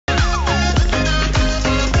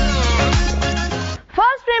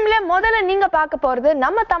முதல்ல நீங்க பார்க்க போறது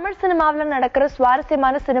நம்ம தமிழ் சினிமாவுல நடக்கிற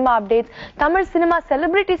சுவாரஸ்யமான cinema updates, Tamil cinema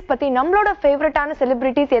celebrities பத்தி, நம்மளோட ஃபேவரட்டான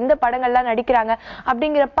செலிபிரிட்டிஸ் எந்த படங்கள்லாம் நடிக்கிறாங்க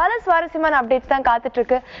அப்படிங்கிற பல சுவாரஸ்யமான அப்டேட்ஸ் தான் காத்துட்டு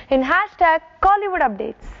இருக்கு இன் #Kollywood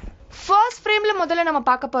updates. ஃபர்ஸ்ட் ஃப்ரேம்ல முதல்ல நம்ம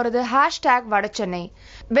பார்க்க போறது #வடசென்னை.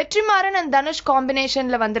 வெற்றிமாறன் அண்ட் தனுஷ்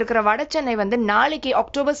காம்பினேஷன்ல வந்திருக்கிற வடசென்னை வந்து நாளைக்கு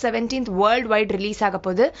அக்டோபர் 17 வேர்ல்ட் வைட் ரிலீஸ் ஆக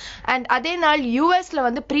போகுது. அண்ட் அதே நாள் யூஎஸ்ல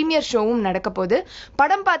வந்து பிரீமியர் ஷோவும் நடக்க போகுது.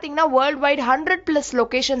 படம் பாத்தீங்கன்னா வேர்ல்ட் வைட் 100+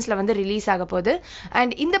 லொகேஷன்ஸ்ல வந்து ரிலீஸ் ஆக போகுது.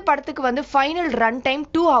 அண்ட் இந்த படத்துக்கு வந்து final run time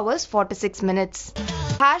 2 hours 46 minutes.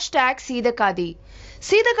 #Seethakaathi.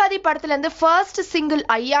 Seethakaathi படத்துல இருந்து ஃபர்ஸ்ட் சிங்கிள்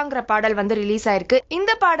ஐயாங்கிற பாடல் வந்து ரிலீஸ் ஆயிருக்கு.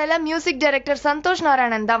 இந்த பாடலை மியூசிக் டைரக்டர் சந்தோஷ்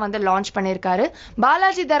நாராயணன் தான் வந்து லான்ச் பண்ணிருக்காரு.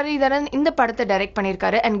 பாலாஜி தரணிதரன் இந்த படத்தை டைரக்ட்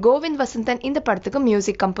பண்ணிருக்காரு. அண்ட் கோவிந்த் வசந்தன் இந்த படத்துக்கு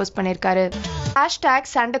மியூசிக் கம்போஸ் பண்ணிருக்காரு.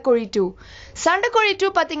 #சண்டைக்கோழி 2. சண்டைக்கோழி 2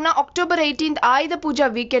 பாத்தீங்கன்னா அக்டோபர் 18 ஆயுத பூஜா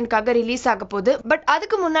வீக்கெண்ட்காக ரிலீஸ் ஆக போகுது. பட்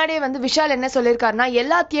அதுக்கு முன்னாடியே வந்து விஷால் என்ன சொல்லிருக்காருன்னா,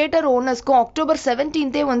 எல்லா தியேட்டர் ஓனர்ஸ்க்கும் அக்டோபர்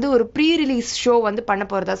 17 வந்து ஒரு ப்ரீ ரிலீஸ் ஷோ வந்து பண்ண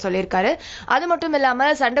போறதா சொல்லியிருக்காரு. அது மட்டும் இல்லாம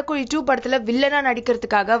சண்டைக்கோழி 2 படத்துல வில்லனா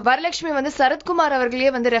நடிக்கிறதுக்காக வரலட்சுமி வந்து சரத்குமார் அவர்களே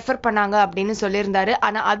வந்து ரெஃபர் பண்ணாங்க அப்படின்னு சொல்லியிருந்தாரு.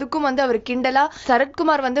 ஆனா அதுக்கும் வந்து அவர் கிண்டலா,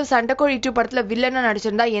 சரத்குமார் வந்து சண்டைக்கோழி 2 படத்துல வில்லனா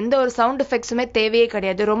நடிச்சிருந்தா எந்த ஒரு சவுண்ட் எஃபெக்ட்ஸுமே தேவையே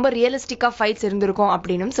கிடையாது, ரொம்ப ரியலிஸ்டிக்கா ஃபைட்ஸ் இருந்திருக்கும்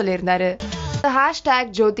அப்படின்னு சொல்லியிருந்தாரு.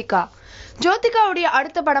 #ஜோதிகா. ஜோதிகாவுடைய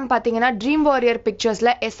அடுத்த படம் பாத்தீங்கன்னா ட்ரீம் வாரியர் பிக்சர்ஸ்ல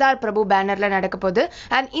SR பிரபு பேனர்ல நடக்க போகுது.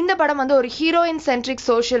 அண்ட் இந்த படம் வந்து ஒரு ஹீரோயின் சென்ட்ரிக்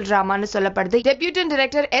சோஷியல் டிராமான்னு சொல்லப்படுது. Debutant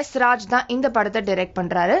director S. ராஜ் தான் இந்த படத்தை டைரக்ட்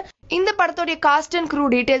பண்றாரு. இந்த படத்தோட காஸ்ட் அண்ட் க்ரூ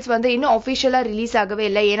டீடைல்ஸ் வந்து இன்னும் ஆஃபிஷியலா ரிலீஸ் ஆகவே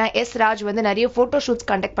இல்லை. ஏன்னா S. ராஜ் வந்து நிறைய போட்டோ ஷூட்ஸ்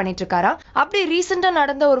கண்டக்ட் பண்ணிட்டு இருக்காரா. அப்படி ரீசெண்டா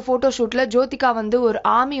நடந்த ஒரு போட்டோ ஷூட்ல ஜோதிகா வந்து ஒரு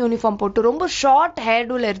ஆர்மி யூனிஃபார்ம் போட்டு ரொம்ப ஷார்ட்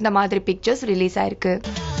ஹேர்டூல இருந்த மாதிரி பிக்சர்ஸ் ரிலீஸ் ஆயிருக்கு.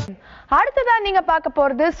 அடுத்ததா நீங்க பார்க்க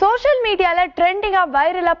போறது சோஷியல் மீடியால ட்ரெண்டிங்கா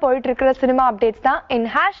வைரலா போயிட்டு இருக்கிற சினிமா அப்டேட்ஸ் தான் இன்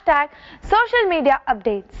 #சோஷியல் மீடியா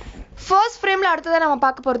அப்டேட்ஸ். ஃபர்ஸ்ட் ஃப்ரேம்ல அடுத்ததா நம்ம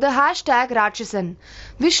பார்க்க போறது #ராட்சசன்.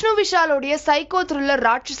 விஷ்ணு விஷாலோடைய சைக்கோ த்ரில்லர்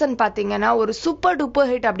ராட்சசன் பாத்தீங்கன்னா ஒரு சூப்பர் டூப்பர்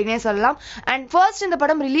ஹிட் அப்படின்னே சொல்லலாம். அண்ட் ஃபர்ஸ்ட் இந்த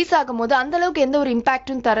படம் ரிலீஸ் ஆகும் போது அந்த அளவுக்கு எந்த ஒரு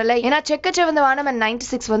இம்பாக்டும் தரல. ஏன்னா செக்கச்செவந்த வானம் அண்ட்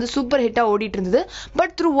 96 வந்து சூப்பர் ஹிட்டா ஓடிட்டு இருந்தது.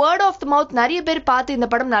 But through word of the மவுத் நிறைய பேர் பார்த்து இந்த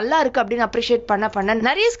படம் நல்லா இருக்கு அப்படின்னு அப்ரிஷியேட் பண்ண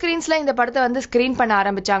நிறைய ஸ்கிரீன்ஸ்ல இந்த படத்தை வந்து ஸ்கிரீன் பண்ண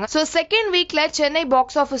ஆரம்பிச்சாங்க. ஸோ செகண்ட் வீக்ல சென்னை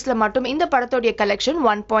பாக்ஸ் ஆஃபீஸ்ல மட்டும் இந்த படத்தோடைய கலெக்ஷன்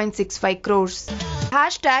 1.65 crores.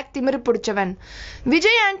 #திமிரு பிடிச்சவன்.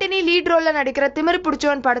 விஜய் ஆண்டனி லீட் ரோல்ல நடிக்கிற திமிரு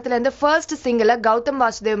பிடிச்சவன் படத்துல இருந்து ஃபர்ஸ்ட் சிங்கிள கௌதம்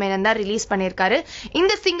வாசுதேவ் மேனன் தான் ரிலீஸ் பண்ணிருக்காரு.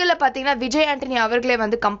 இந்த சிங்கிள பாத்தீங்கன்னா விஜய் ஆண்டனி அவர்களே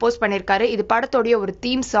வந்து கம்போஸ் பண்ணிருக்காரு. இது படத்தோடைய ஒரு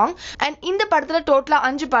தீம் சாங். அண்ட் இந்த படத்துல டோட்டலா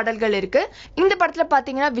 5 பாடல்கள் இருக்கு. இந்த படத்துல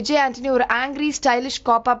பாத்தீங்கன்னா விஜய் ஆண்டனி ஒரு ஆங்கிரி ஸ்டைலிஷ்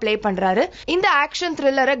காப்பா பிளே பண்றாரு. இந்த ஆக்ஷன்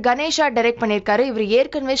த்ரில்லரை கணேஷா டைரக்ட் பண்ணிருக்காரு. இவர்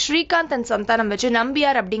ஏற்கனவே ஸ்ரீகாந்த் அண்ட் சந்தானம் வச்சு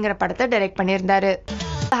நம்பியார் அப்படிங்கிற படத்தை டைரக்ட் பண்ணியிருந்தாரு.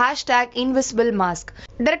 #Invisible mask.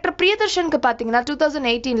 டைரக்டர் பிரியதர்ஷனுக்கு பாத்தீங்கன்னா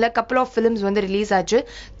 2018ல கப்பல் ஆஃப் ஃபிலிம்ஸ் வந்து ரிலீஸ் ஆச்சு.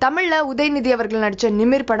 தமிழ்ல உதயநிதி அவர்கள் நடிச்ச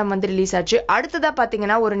நிமிர் படம் வந்து ரிலீஸ் ஆச்சு. அடுத்ததா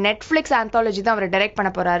பாத்தீங்கன்னா ஒரு நெட்ஃபிளிக்ஸ் ஆந்தாலஜி தான் அவர் டைரக்ட்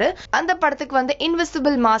பண்ண போறாரு. அந்த படத்துக்கு வந்து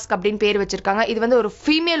இன்விசிபிள் மாஸ்க் அப்படின்னு பேர் வச்சிருக்காங்க. இது வந்து ஒரு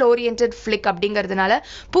ஃபீமேல் ஓரியன்டட் ஃபிளிக் அப்படிங்கிறதுனால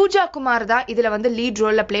பூஜா குமார் தான் இதுல வந்து லீட்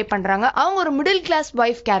ரோல்ல பிளே பண்றாங்க. அவங்க ஒரு middle class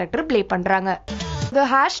wife character play பண்றாங்க.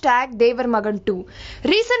 தேவர் மகன் 2.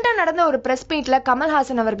 ரீசெண்டா நடந்த ஒரு பிரஸ் மீட்ல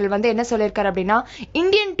கமல்ஹாசன் அவர்கள் வந்து என்ன சொல்லியிருக்காரு அப்படின்னா,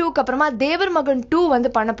 இந்தியன் 2க்கு அப்புறமா தேவர் மகன் 2 வந்து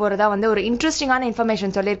பண்ண போறதா வந்து ஒரு இன்ட்ரெஸ்டிங்கான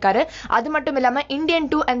இன்ஃபர்மேஷன் சொல்லியிருக்காரு. அது மட்டும் இல்லாம இந்தியன்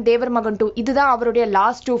 2 அண்ட் தேவர் மகன் 2 இதுதான் அவருடைய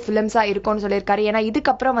லாஸ்ட் 2 ஃபிலிம்ஸா இருக்கும்னு சொல்லியிருக்காரு. ஏன்னா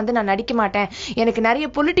இதுக்கப்புறம் வந்து நான் நடிக்க மாட்டேன், எனக்கு நிறைய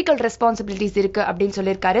பொலிட்டிக்கல் ரெஸ்பான்சிபிலிட்டிஸ் இருக்கு அப்படின்னு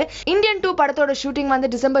சொல்லியிருக்காரு. இந்தியன் 2 படத்தோட ஷூட்டிங்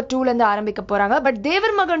வந்து டிசம்பர் 2ல இருந்து ஆரம்பிக்க போறாங்க. பட்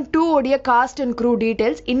தேவர் மகன் 2 உடைய காஸ்ட் அண்ட் க்ரூ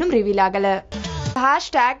டீடைல்ஸ் இன்னும் ரிவீல் ஆகல.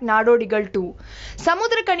 #நாடோடிகள் 2.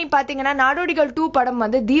 சமுத்திரக்கனி பாத்தீங்கன்னா நாடோடிகள் 2 படம்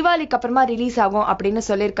வந்து தீபாவளிக்கு அப்புறமா ரிலீஸ் ஆகும் அப்படின்னு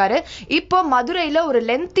சொல்லியிருக்காரு. இப்போ மதுரையில ஒரு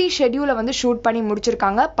லென்த்தி ஷெட்யூல வந்து ஷூட் பண்ணி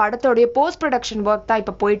முடிச்சிருக்காங்க. படத்தோடைய போஸ்ட் ப்ரொடக்ஷன் ஒர்க் தான்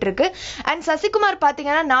இப்ப போயிட்டு இருக்கு. அண்ட் சசிகுமார்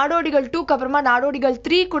பாத்தீங்கன்னா நாடோடிகள் 2க்கு அப்புறமா நாடோடிகள்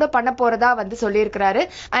 3 கூட பண்ண போறதா வந்து சொல்லியிருக்காரு.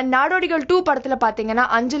 அண்ட் நாடோடிகள் 2 படத்துல பாத்தீங்கன்னா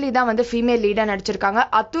அஞ்சலி தான் வந்து ஃபீமேல் லீடா நடிச்சிருக்காங்க.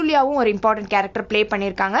 அதுல்யாவும் ஒரு இம்பார்ட்டன்ட் கேரக்டர் பிளே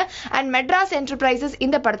பண்ணிருக்காங்க. அண்ட் மெட்ராஸ் என்டர்பிரைசஸ்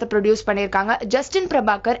இந்த படத்தை ப்ரொடியூஸ் பண்ணிருக்காங்க. ஜஸ்டின்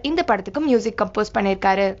பிரபாகர் இந்த படத்துக்கு மியூசிக் கம்போஸ்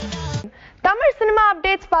பண்ணிருக்காரு. தமிழ் சினிமா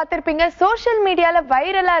அப்டேட்ஸ் பார்த்திருப்பீங்க, சோஷியல் மீடியால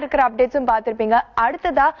வைரலா இருக்கிற அப்டேட்ஸும் பார்த்திருப்பீங்க.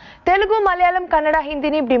 அடுத்ததா தெலுங்கு, மலையாளம், கன்னடா,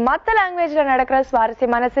 ஹிந்தினி இப்படி மத்த லாங்குவேஜ்ல நடக்கிற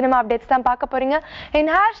சுவாரஸ்யமான சினிமா அப்டேட்ஸ் தான் பார்க்க போறீங்க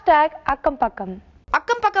இன் #அக்கம் பக்கம்.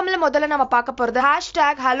 அக்கம் பக்கம்ல முதல்ல நம்ம பார்க்க போறது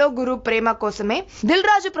 #ஹலோ குரு பிரேமா கோசமே.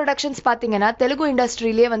 தில்ராஜு ப்ரொடக்ஷன்ஸ் பாத்தீங்கன்னா தெலுங்கு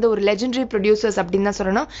இண்டஸ்ட்ரியிலேயே வந்து ஒரு லெஜெண்டரி ப்ரொடியூசர்ஸ் அப்படின்னு தான்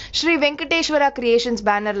சொல்லணும். ஸ்ரீ வெங்கடேஸ்வரா கிரியேஷன்ஸ்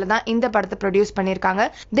பேனர்ல தான் இந்த படத்தை ப்ரொடியூஸ் பண்ணிருக்காங்க.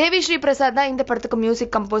 தேவி ஸ்ரீ பிரசாத் தான் இந்த படத்துக்கு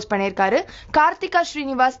மியூசிக் கம்போஸ் பண்ணிருக்காரு. கார்த்திகா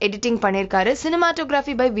ஸ்ரீனிவாஸ் எடிட்டிங் பண்ணிருக்காரு.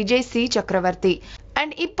 சினிமாட்டோகிராஃபி பை விஜய் சி சக்கரவர்த்தி.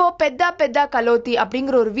 அண்ட் இப்போ பெத்தா பெத்தா கலோத்தி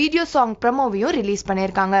அப்படிங்கிற ஒரு வீடியோ சாங் ப்ரமோவையும் ரிலீஸ்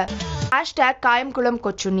பண்ணிருக்காங்க. Kayamkulam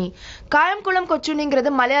கொச்சுனி. Kayamkulam கொச்சுனிங்கிறது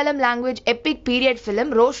Malayalam language Epic period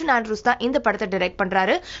film. Roshan Andrews தான் இந்த படத்தை டைரக்ட்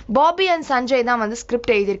பண்றாரு. பாபி அண்ட் சஞ்சய் தான் வந்து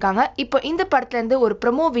ஸ்கிரிப்ட் எழுதியிருக்காங்க. இப்போ இந்த படத்துல இருந்து ஒரு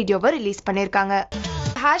ப்ரோமோ வீடியோவை ரிலீஸ் பண்ணிருக்காங்க.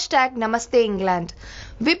 #நமஸ்தே இங்கிலாந்து.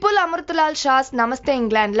 விபுல் அமிர்தலால் ஷாஸ் நமஸ்தே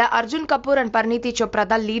இங்கிலாந்துல அர்ஜுன் கபூர் அண்ட் பரிணீதி சோப்ரா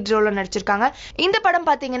தான் லீட் ரோல நடிச்சிருக்காங்க. இந்த படம்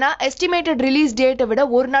பாத்தீங்கன்னா எஸ்டிமேட்டட் ரிலீஸ் டேட்டை விட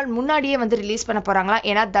ஒரு நாள் முன்னாடியே வந்து ரிலீஸ் பண்ண போறாங்களா,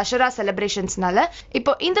 ஏன்னா தசரா செலிப்ரேஷன்ஸ்னால.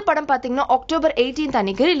 இப்போ இந்த படம் பாத்தீங்கன்னா அக்டோபர் 18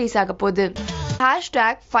 அன்னைக்கு ரிலீஸ் ஆக போகுது.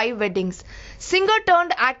 #5 weddings. Singer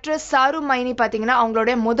turned actress sir மைனி பாத்தீங்கன்னா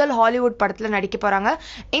அவங்களுடைய முதல் ஹாலிவுட் படத்துல நடிக்க போறாங்க.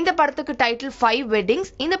 இந்த படத்துக்கு டைட்டில் 5 weddings.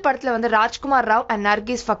 இந்த படத்துல வந்து ராஜ்குமார் ராவ் அண்ட்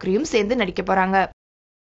நர்கிஸ் ஃபக்ரியும் சேர்ந்து நடிக்க போறாங்க.